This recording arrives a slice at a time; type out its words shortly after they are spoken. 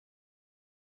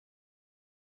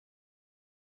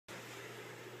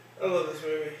I love this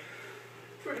movie.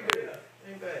 Pretty good.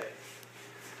 Ain't bad.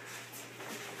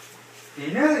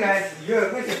 You know, guys,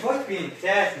 we're supposed to be in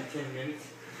class in 10 minutes.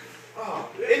 Oh,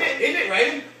 isn't it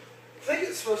raining? I think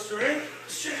it's supposed to rain.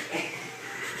 Shit.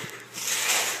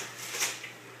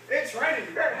 It's raining.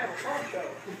 You better have a poncho.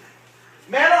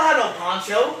 Man, I don't have no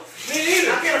poncho. Me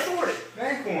neither. I can't afford it.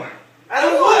 Bank one. Out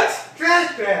of what?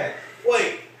 Trash bag.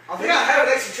 Wait. I think I have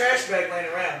an extra trash bag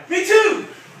laying around. Me too!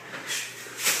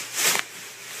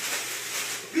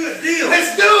 Good deal.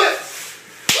 Let's do it!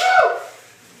 Woo!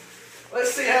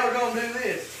 Let's see how we're going to do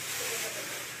this.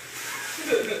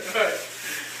 Alright.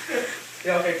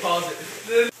 Yeah, okay, pause it.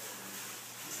 Really?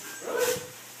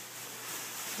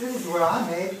 This is what I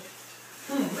made.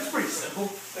 That's pretty simple. I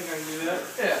think I can do that.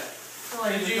 Yeah.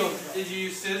 Did you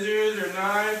use scissors or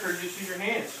knife or just use your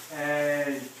hands?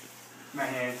 My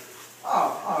hand.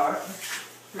 Oh, alright.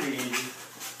 Pretty easy.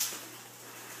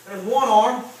 There's one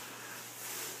arm.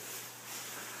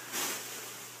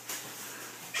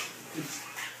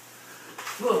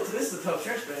 Look, this is a tough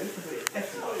trash bag. This is going to be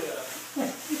hefty. Oh, yeah.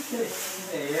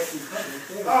 Hey, that's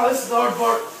funny. Oh, this is the hard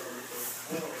part.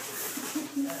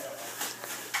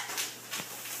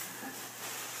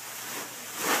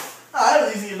 Oh, that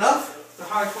was easy enough. It's a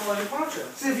high quality poncho.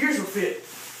 See if yours will fit.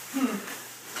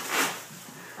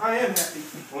 I am happy.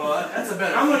 Well, that's a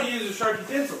better. I'm going to use a sharp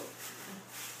utensil.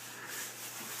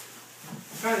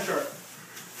 Kind of sharp.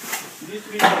 It used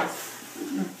to be nice.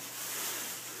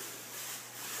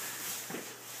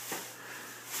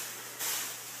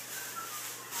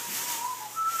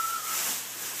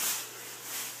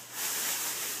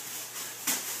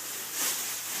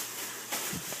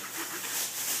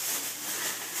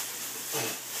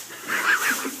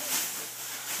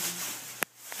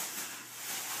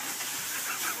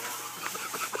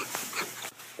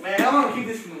 Man, how long to keep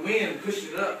this from the wind and pushing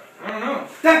it up? I don't know.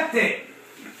 That thing!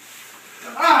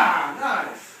 Ah,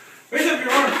 nice. Raise up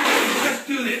your arm. Let's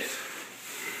do this.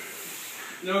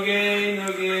 No gain,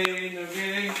 no gain, no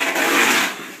gain.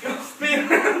 Go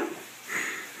spin around.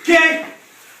 Okay.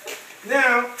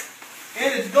 Now,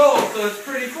 and it's gold, so it's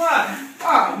pretty flat.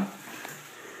 Ah.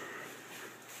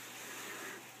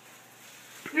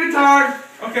 You're tired.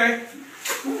 Okay.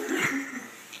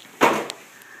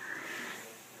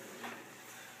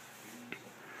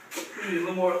 You need a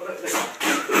little more.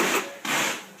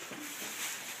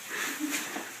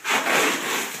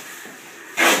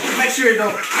 Make sure you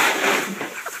don't.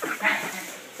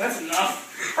 That's enough.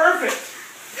 Perfect.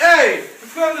 Hey!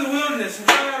 Let's go out to the wilderness and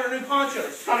find out our new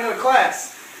ponchos. Time to go to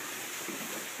class.